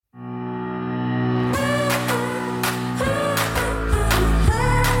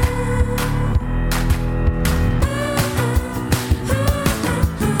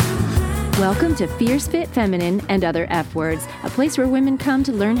Welcome to Fierce Fit Feminine and Other F Words, a place where women come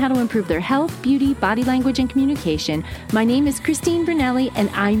to learn how to improve their health, beauty, body language, and communication. My name is Christine Brunelli, and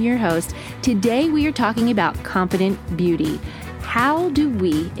I'm your host. Today, we are talking about confident beauty. How do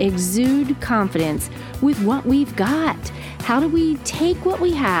we exude confidence with what we've got? How do we take what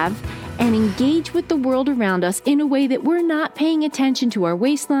we have and engage with the world around us in a way that we're not paying attention to our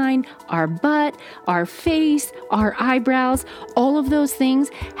waistline, our butt, our face, our eyebrows, all of those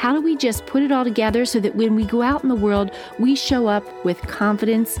things? How do we just put it all together so that when we go out in the world, we show up with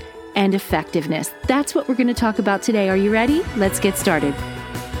confidence and effectiveness? That's what we're going to talk about today. Are you ready? Let's get started.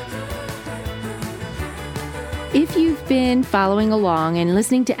 If you've been following along and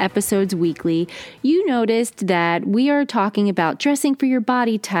listening to episodes weekly, you noticed that we are talking about dressing for your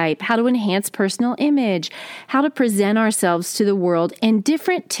body type, how to enhance personal image, how to present ourselves to the world, and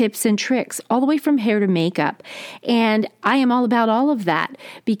different tips and tricks, all the way from hair to makeup. And I am all about all of that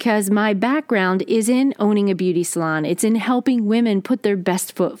because my background is in owning a beauty salon. It's in helping women put their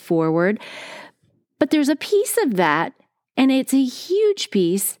best foot forward. But there's a piece of that, and it's a huge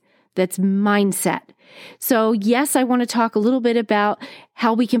piece, that's mindset. So yes, I want to talk a little bit about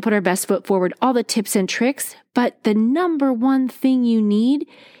how we can put our best foot forward, all the tips and tricks, but the number one thing you need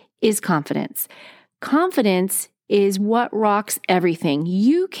is confidence. Confidence is what rocks everything.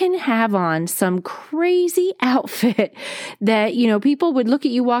 You can have on some crazy outfit that, people would look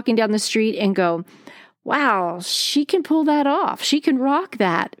at you walking down the street and go, wow, she can pull that off. She can rock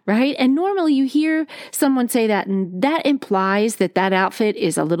that, right? And normally you hear someone say that, and that implies that that outfit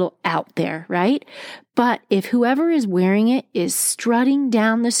is a little out there, right? But if whoever is wearing it is strutting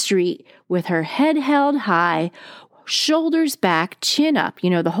down the street with her head held high, shoulders back, chin up,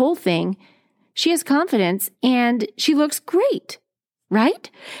 the whole thing, she has confidence and she looks great, right?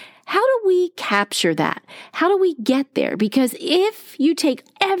 How do we capture that? How do we get there? Because if you take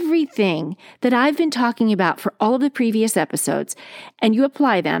everything that I've been talking about for all of the previous episodes and you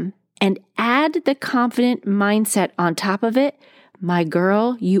apply them and add the confident mindset on top of it, my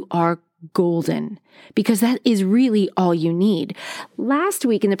girl, you are golden, because that is really all you need. Last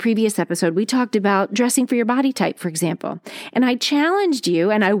week in the previous episode, we talked about dressing for your body type, for example. And I challenged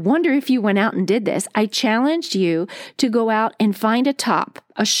you, and I wonder if you went out and did this, I challenged you to go out and find a top,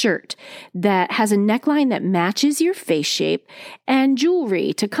 a shirt that has a neckline that matches your face shape and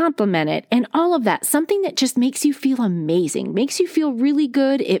jewelry to complement it and all of that. Something that just makes you feel amazing, makes you feel really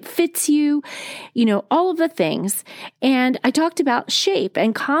good. It fits you, all of the things. And I talked about shape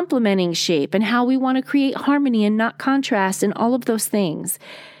and complementing shape and how we want to create harmony and not contrast and all of those things.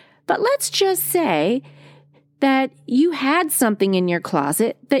 But let's just say that you had something in your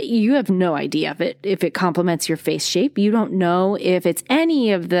closet that you have no idea if it complements your face shape. You don't know if it's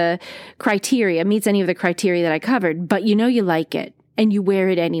any of the criteria, meets any of the criteria that I covered, but you like it and you wear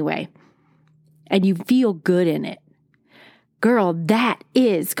it anyway and you feel good in it. Girl, that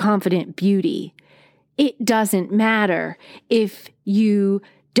is confident beauty. It doesn't matter if you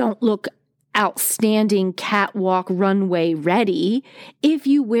don't look outstanding catwalk runway ready. If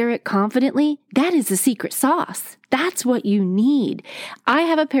you wear it confidently, that is the secret sauce. That's what you need. I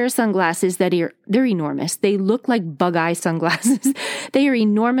have a pair of sunglasses they're enormous. They look like bug eye sunglasses. They are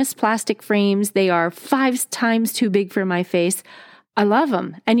enormous plastic frames. They are 5 times too big for my face. I love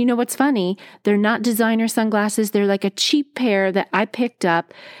them. And you know what's funny? They're not designer sunglasses. They're like a cheap pair that I picked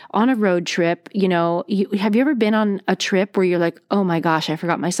up on a road trip. Have you ever been on a trip where you're like, oh my gosh, I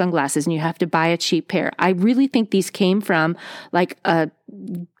forgot my sunglasses, and you have to buy a cheap pair? I really think these came from like a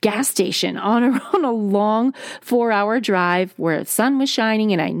gas station on a long 4-hour drive where the sun was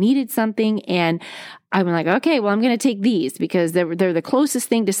shining and I needed something. And I'm like, okay, well, I'm going to take these because they're the closest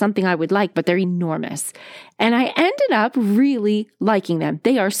thing to something I would like, but they're enormous. And I ended up really liking them.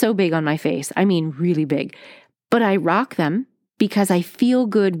 They are so big on my face. I mean, really big. But I rock them because I feel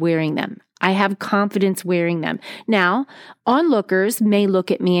good wearing them. I have confidence wearing them. Now, onlookers may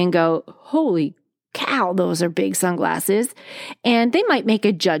look at me and go, holy cow, those are big sunglasses. And they might make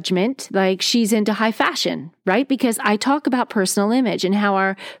a judgment like she's into high fashion, right? Because I talk about personal image and how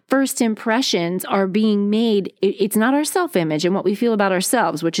our first impressions are being made. It's not our self-image and what we feel about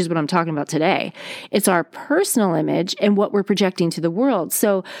ourselves, which is what I'm talking about today. It's our personal image and what we're projecting to the world.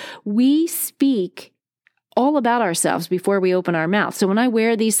 So we speak all about ourselves before we open our mouth. So when I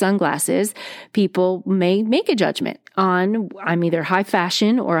wear these sunglasses, people may make a judgment on I'm either high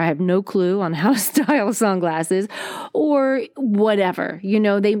fashion or I have no clue on how to style sunglasses or whatever.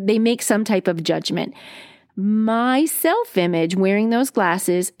 They make some type of judgment. My self-image wearing those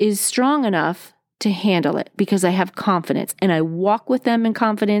glasses is strong enough to handle it because I have confidence and I walk with them in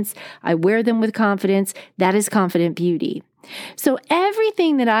confidence. I wear them with confidence. That is confident beauty. So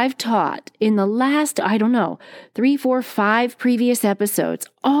everything that I've taught in the last, 3, 4, 5 previous episodes,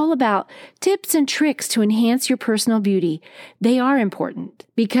 all about tips and tricks to enhance your personal beauty, they are important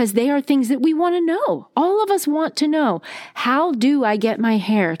because they are things that we want to know. All of us want to know, how do I get my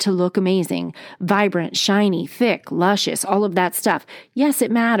hair to look amazing, vibrant, shiny, thick, luscious, all of that stuff? Yes,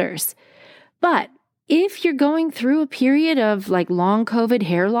 it matters. But if you're going through a period of like long COVID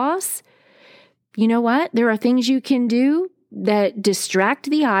hair loss, you know what? There are things you can do that distract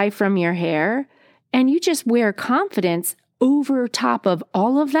the eye from your hair, and you just wear confidence over top of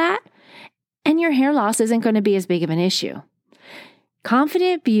all of that, and your hair loss isn't going to be as big of an issue.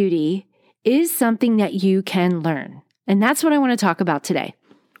 Confident beauty is something that you can learn, and that's what I want to talk about today.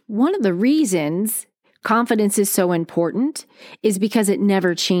 One of the reasons confidence is so important is because it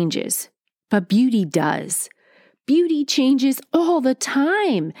never changes, but beauty does. Beauty changes all the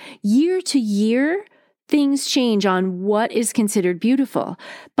time. Year to year, things change on what is considered beautiful.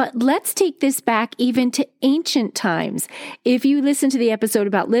 But let's take this back even to ancient times. If you listen to the episode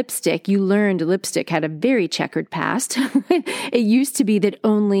about lipstick, you learned lipstick had a very checkered past. It used to be that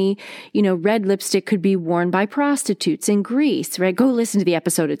only, red lipstick could be worn by prostitutes in Greece, right? Go listen to the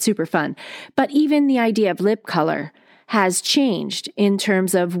episode. It's super fun. But even the idea of lip color has changed in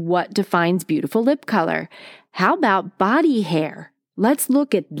terms of what defines beautiful lip color. How about body hair? Let's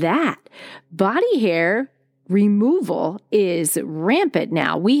look at that. Body hair removal is rampant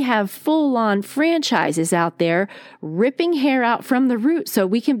now. We have full-on franchises out there ripping hair out from the root so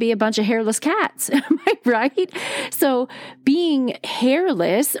we can be a bunch of hairless cats. Am I right? So being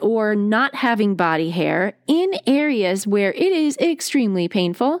hairless or not having body hair in areas where it is extremely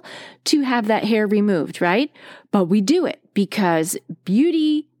painful to have that hair removed, right? But we do it because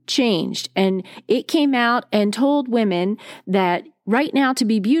beauty changed, and it came out and told women that right now to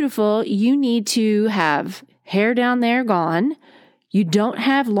be beautiful, you need to have hair down there gone. You don't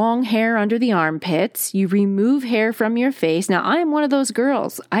have long hair under the armpits. You remove hair from your face. Now, I am one of those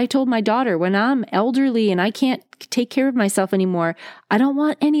girls. I told my daughter, when I'm elderly and I can't take care of myself anymore, I don't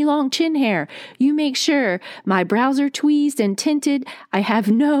want any long chin hair. You make sure my brows are tweezed and tinted. I have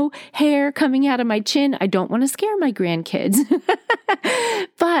no hair coming out of my chin. I don't want to scare my grandkids.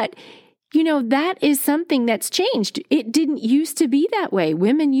 But that is something that's changed. It didn't used to be that way.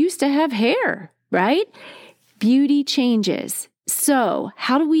 Women used to have hair, right? Beauty changes. So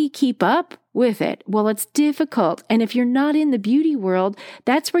how do we keep up with it? Well, it's difficult. And if you're not in the beauty world,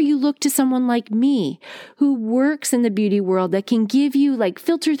 that's where you look to someone like me who works in the beauty world that can give you,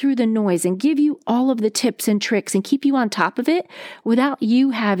 filter through the noise and give you all of the tips and tricks and keep you on top of it without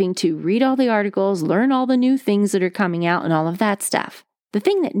you having to read all the articles, learn all the new things that are coming out and all of that stuff. The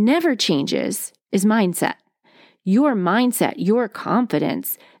thing that never changes is mindset. Your mindset, your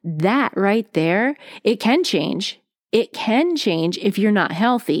confidence, that right there, it can change. It can change if you're not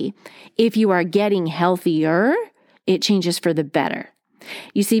healthy. If you are getting healthier, it changes for the better.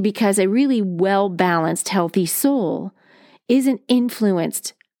 You see, because a really well-balanced, healthy soul isn't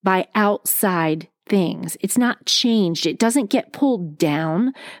influenced by outside things. It's not changed. It doesn't get pulled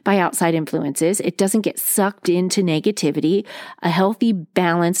down by outside influences. It doesn't get sucked into negativity. A healthy,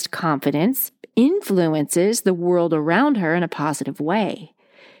 balanced confidence influences the world around her in a positive way.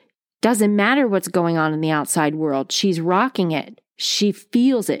 Doesn't matter what's going on in the outside world. She's rocking it. She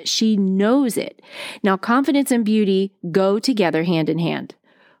feels it. She knows it. Now, confidence and beauty go together hand in hand.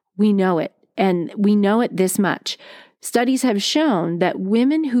 We know it. And we know it this much. Studies have shown that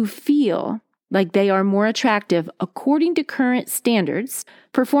women who feel like they are more attractive according to current standards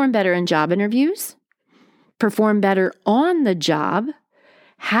perform better in job interviews, perform better on the job,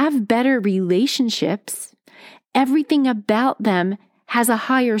 have better relationships. Everything about them has a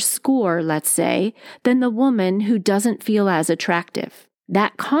higher score, let's say, than the woman who doesn't feel as attractive.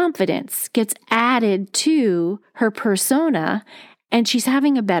 That confidence gets added to her persona, and she's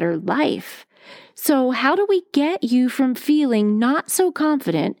having a better life. So how do we get you from feeling not so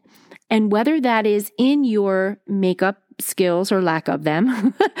confident, and whether that is in your makeup skills or lack of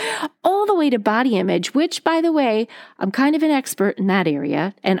them, all the way to body image, which, by the way, I'm kind of an expert in that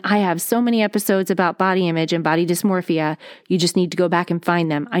area, and I have so many episodes about body image and body dysmorphia. You just need to go back and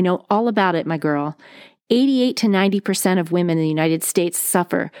find them. I know all about it, my girl. 88 to 90% of women in the United States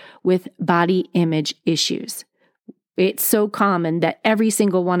suffer with body image issues. It's so common that every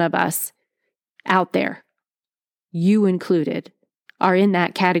single one of us out there, you included, are in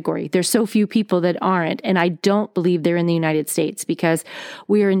that category. There's so few people that aren't, and I don't believe they're in the United States because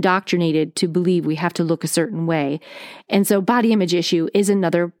we are indoctrinated to believe we have to look a certain way. And so body image issue is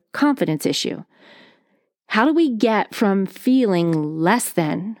another confidence issue. How do we get from feeling less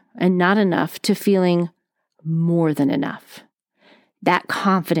than and not enough to feeling more than enough. That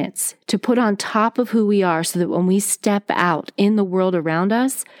confidence to put on top of who we are so that when we step out in the world around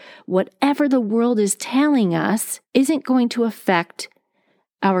us, whatever the world is telling us isn't going to affect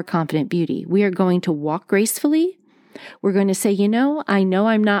our confident beauty. We are going to walk gracefully. We're going to say, I know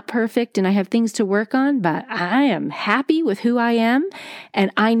I'm not perfect and I have things to work on, but I am happy with who I am.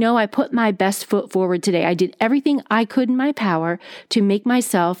 And I know I put my best foot forward today. I did everything I could in my power to make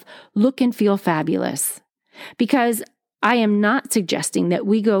myself look and feel fabulous. Because I am not suggesting that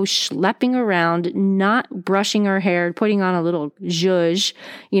we go schlepping around, not brushing our hair, putting on a little zhuzh,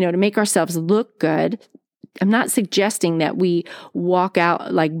 to make ourselves look good. I'm not suggesting that we walk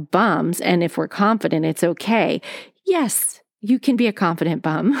out like bums, and if we're confident, it's okay. Yes, you can be a confident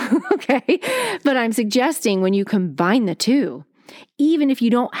bum, okay? But I'm suggesting when you combine the two, even if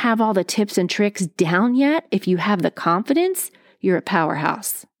you don't have all the tips and tricks down yet, if you have the confidence, you're a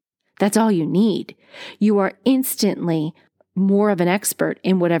powerhouse. That's all you need. You are instantly more of an expert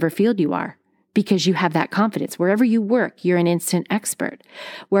in whatever field you are because you have that confidence. Wherever you work, you're an instant expert.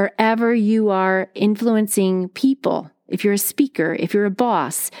 Wherever you are influencing people, if you're a speaker, if you're a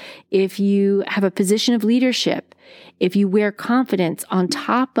boss, if you have a position of leadership, if you wear confidence on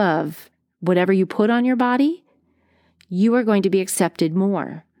top of whatever you put on your body, you are going to be accepted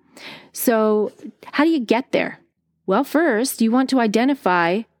more. So how do you get there? Well, first, you want to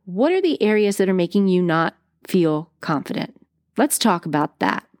identify what are the areas that are making you not feel confident? Let's talk about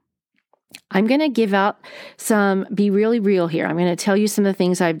that. I'm going to give out be really real here. I'm going to tell you some of the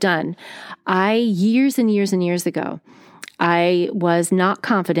things I've done. Years and years and years ago, I was not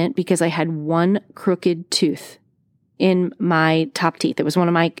confident because I had one crooked tooth in my top teeth. It was one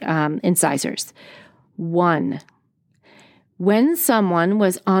of my incisors. One. When someone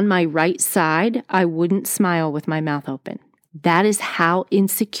was on my right side, I wouldn't smile with my mouth open. That is how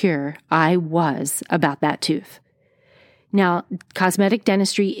insecure I was about that tooth. Now, cosmetic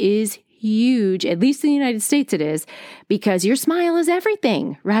dentistry is huge, at least in the United States it is, because your smile is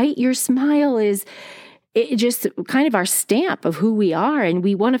everything, right? Your smile is just kind of our stamp of who we are, and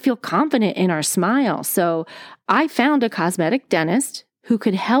we want to feel confident in our smile. So I found a cosmetic dentist who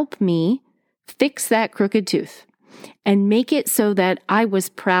could help me fix that crooked tooth and make it so that I was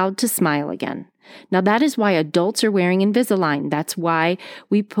proud to smile again. Now, that is why adults are wearing Invisalign. That's why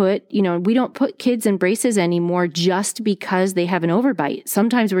we don't put kids in braces anymore just because they have an overbite.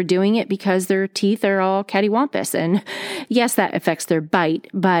 Sometimes we're doing it because their teeth are all cattywampus. And yes, that affects their bite,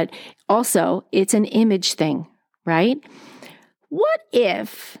 but also it's an image thing, right? What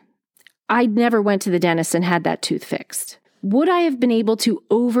if I never went to the dentist and had that tooth fixed? Would I have been able to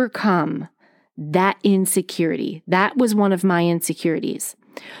overcome that insecurity? That was one of my insecurities.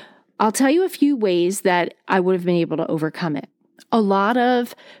 I'll tell you a few ways that I would have been able to overcome it. A lot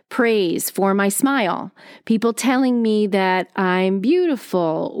of praise for my smile, people telling me that I'm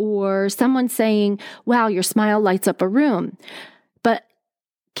beautiful, or someone saying, wow, your smile lights up a room. But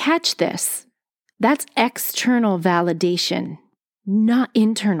catch this, that's external validation, not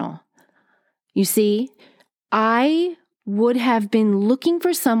internal. You see, I would have been looking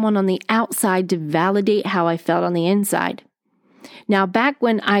for someone on the outside to validate how I felt on the inside. Now, back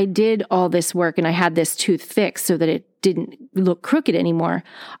when I did all this work and I had this tooth fixed so that it didn't look crooked anymore,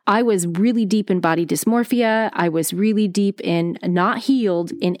 I was really deep in body dysmorphia. I was really deep in not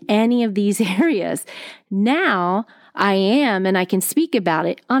healed in any of these areas. Now I am, and I can speak about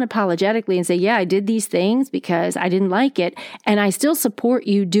it unapologetically and say, yeah, I did these things because I didn't like it. And I still support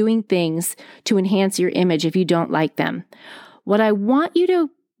you doing things to enhance your image if you don't like them. What I want you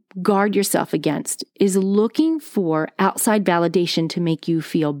to guard yourself against is looking for outside validation to make you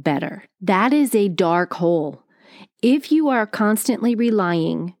feel better. That is a dark hole. If you are constantly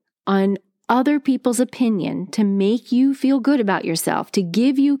relying on other people's opinion to make you feel good about yourself, to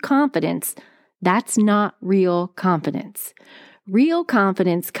give you confidence, that's not real confidence. Real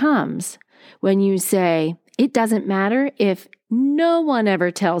confidence comes when you say, it doesn't matter if no one ever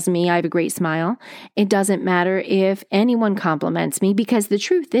tells me I have a great smile. It doesn't matter if anyone compliments me, because the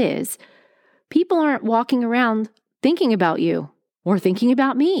truth is, people aren't walking around thinking about you or thinking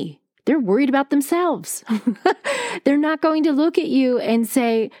about me. They're worried about themselves. They're not going to look at you and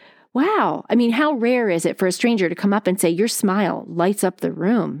say, wow, I mean, how rare is it for a stranger to come up and say, your smile lights up the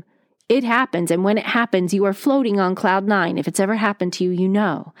room? It happens. And when it happens, you are floating on cloud 9. If it's ever happened to you, you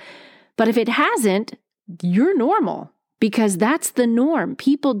know. But if it hasn't, you're normal. Because that's the norm.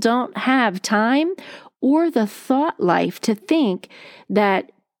 People don't have time or the thought life to think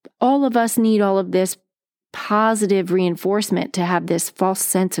that all of us need all of this positive reinforcement to have this false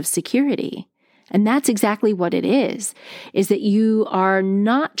sense of security. And that's exactly what it is that you are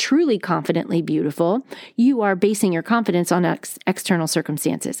not truly confidently beautiful. You are basing your confidence on external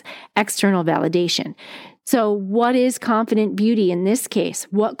circumstances, external validation. So what is confident beauty in this case?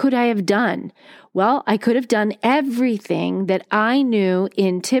 What could I have done? Well, I could have done everything that I knew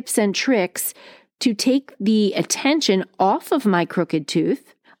in tips and tricks to take the attention off of my crooked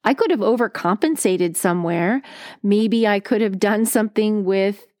tooth. I could have overcompensated somewhere. Maybe I could have done something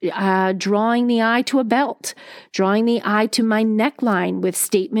with drawing the eye to a belt, drawing the eye to my neckline with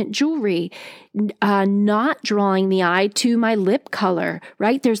statement jewelry, not drawing the eye to my lip color,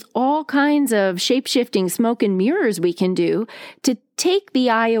 right? There's all kinds of shape-shifting smoke and mirrors we can do to take the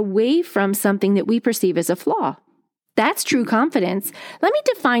eye away from something that we perceive as a flaw. That's true confidence. Let me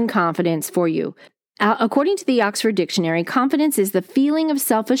define confidence for you. According to the Oxford Dictionary, confidence is the feeling of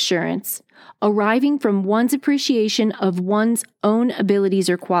self-assurance arriving from one's appreciation of one's own abilities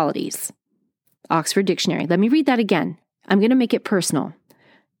or qualities. Oxford Dictionary. Let me read that again. I'm going to make it personal.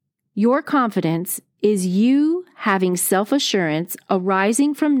 Your confidence is you having self-assurance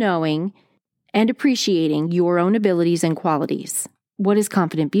arising from knowing and appreciating your own abilities and qualities. What is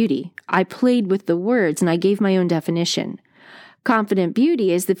confident beauty? I played with the words and I gave my own definition. Confident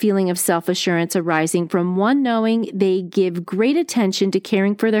beauty is the feeling of self-assurance arising from one knowing they give great attention to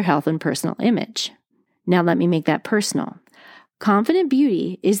caring for their health and personal image. Now let me make that personal. Confident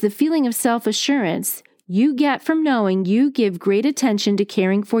beauty is the feeling of self-assurance you get from knowing you give great attention to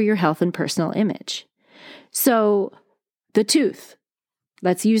caring for your health and personal image. So the tooth,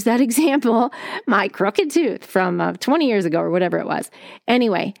 let's use that example, my crooked tooth from 20 years ago or whatever it was.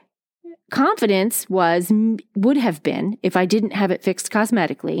 Anyway, confidence would have been, if I didn't have it fixed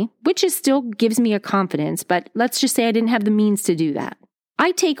cosmetically, which still gives me a confidence, but let's just say I didn't have the means to do that.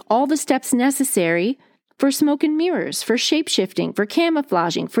 I take all the steps necessary for smoke and mirrors, for shape-shifting, for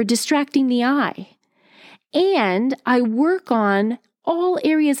camouflaging, for distracting the eye. And I work on all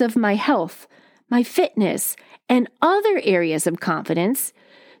areas of my health, my fitness, and other areas of confidence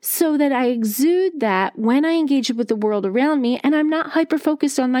so that I exude that when I engage with the world around me and I'm not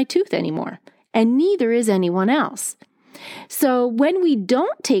hyper-focused on my tooth anymore. And neither is anyone else. So when we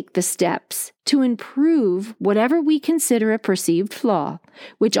don't take the steps to improve whatever we consider a perceived flaw,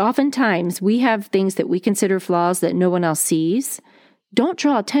 which oftentimes we have things that we consider flaws that no one else sees, don't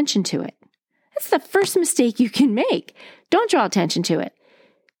draw attention to it. That's the first mistake you can make. Don't draw attention to it.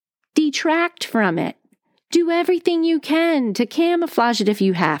 Detract from it. Do everything you can to camouflage it if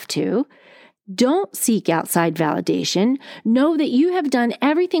you have to. Don't seek outside validation. Know that you have done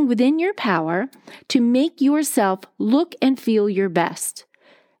everything within your power to make yourself look and feel your best.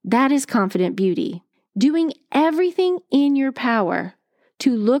 That is confident beauty. Doing everything in your power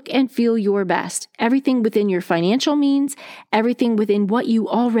to look and feel your best. Everything within your financial means, everything within what you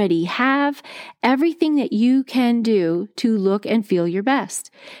already have, everything that you can do to look and feel your best.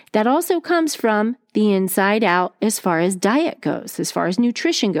 That also comes from the inside out as far as diet goes, as far as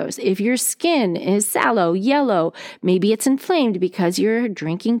nutrition goes. If your skin is sallow, yellow, maybe it's inflamed because you're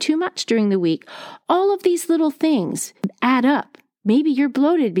drinking too much during the week. All of these little things add up. Maybe you're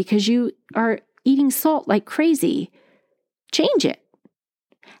bloated because you are eating salt like crazy. Change it.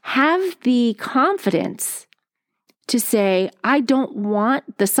 Have the confidence to say, I don't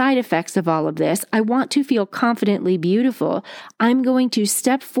want the side effects of all of this. I want to feel confidently beautiful. I'm going to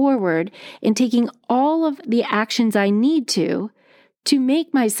step forward in taking all of the actions I need to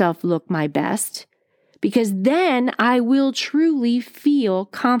make myself look my best, because then I will truly feel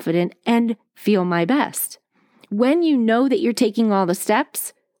confident and feel my best. When you know that you're taking all the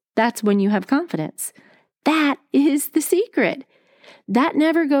steps, that's when you have confidence. That is the secret. That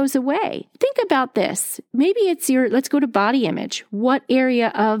never goes away. Think about this. Maybe it's let's go to body image. What area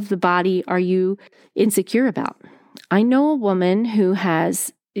of the body are you insecure about? I know a woman who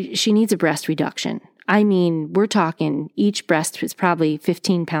she needs a breast reduction. I mean, we're talking each breast is probably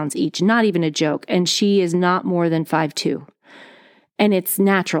 15 pounds each, not even a joke. And she is not more than 5'2". And it's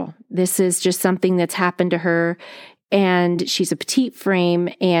natural. This is just something that's happened to her. And she's a petite frame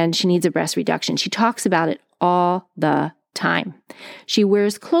and she needs a breast reduction. She talks about it all the time. She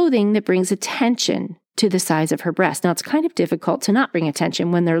wears clothing that brings attention to the size of her breast. Now, it's kind of difficult to not bring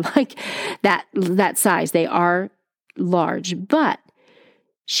attention when they're like that size. They are large, but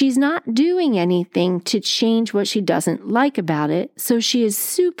she's not doing anything to change what she doesn't like about it. So she is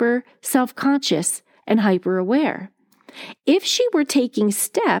super self-conscious and hyper-aware. If she were taking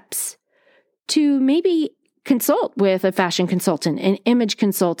steps to maybe consult with a fashion consultant, an image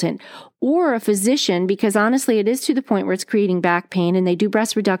consultant, or a physician, because honestly, it is to the point where it's creating back pain, and they do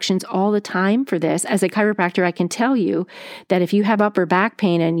breast reductions all the time for this. As a chiropractor, I can tell you that if you have upper back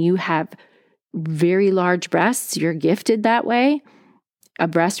pain and you have very large breasts, you're gifted that way, a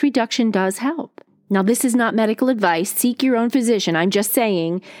breast reduction does help. Now, this is not medical advice. Seek your own physician. I'm just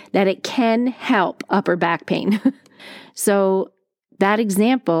saying that it can help upper back pain. So that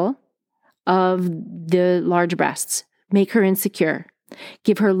example of the large breasts, make her insecure,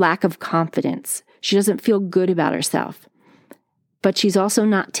 give her lack of confidence. She doesn't feel good about herself, but she's also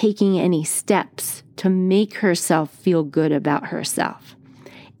not taking any steps to make herself feel good about herself.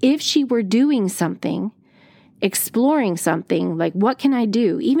 If she were doing something, exploring something, like what can I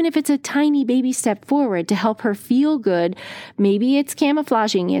do? Even if it's a tiny baby step forward to help her feel good, maybe it's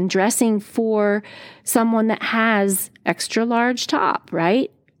camouflaging and dressing for someone that has extra large top,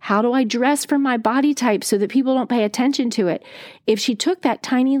 right? How do I dress for my body type so that people don't pay attention to it? If she took that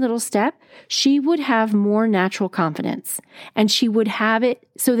tiny little step, she would have more natural confidence, and she would have it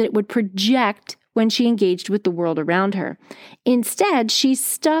so that it would project when she engaged with the world around her. Instead, she's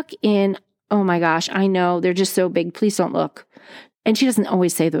stuck in, oh my gosh, I know, they're just so big, please don't look. And she doesn't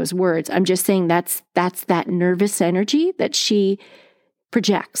always say those words. I'm just saying that's that nervous energy that she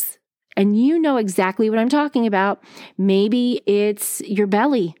projects. And you know exactly what I'm talking about. Maybe it's your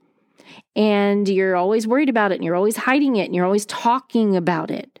belly and you're always worried about it and you're always hiding it and you're always talking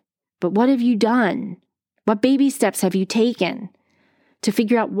about it. But what have you done? What baby steps have you taken to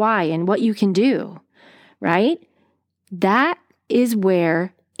figure out why and what you can do, right? That is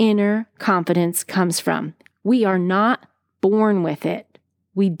where inner confidence comes from. We are not born with it.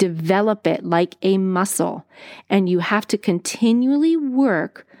 We develop it like a muscle, and you have to continually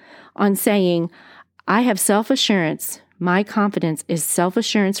work on saying, I have self-assurance. My confidence is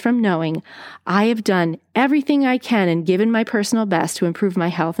self-assurance from knowing I have done everything I can and given my personal best to improve my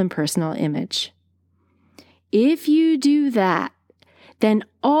health and personal image. If you do that, then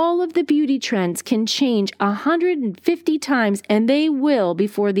all of the beauty trends can change 150 times, and they will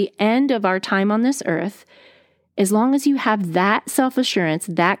before the end of our time on this earth. As long as you have that self-assurance,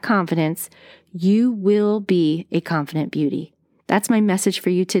 that confidence, you will be a confident beauty. That's my message for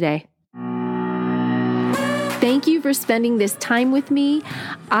you today. Thank you for spending this time with me.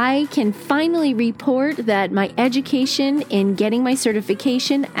 I can finally report that my education in getting my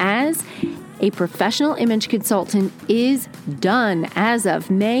certification as a professional image consultant is done as of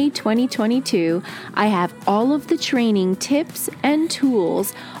May 2022. I have all of the training tips and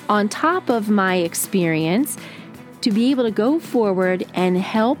tools on top of my experience to be able to go forward and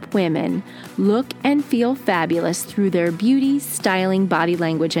help women look and feel fabulous through their beauty, styling, body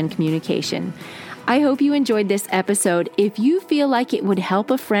language, and communication. I hope you enjoyed this episode. If you feel like it would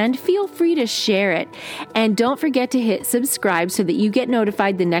help a friend, feel free to share it. And don't forget to hit subscribe so that you get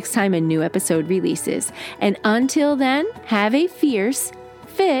notified the next time a new episode releases. And until then, have a fierce,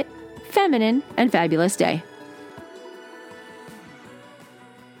 fit, feminine, and fabulous day.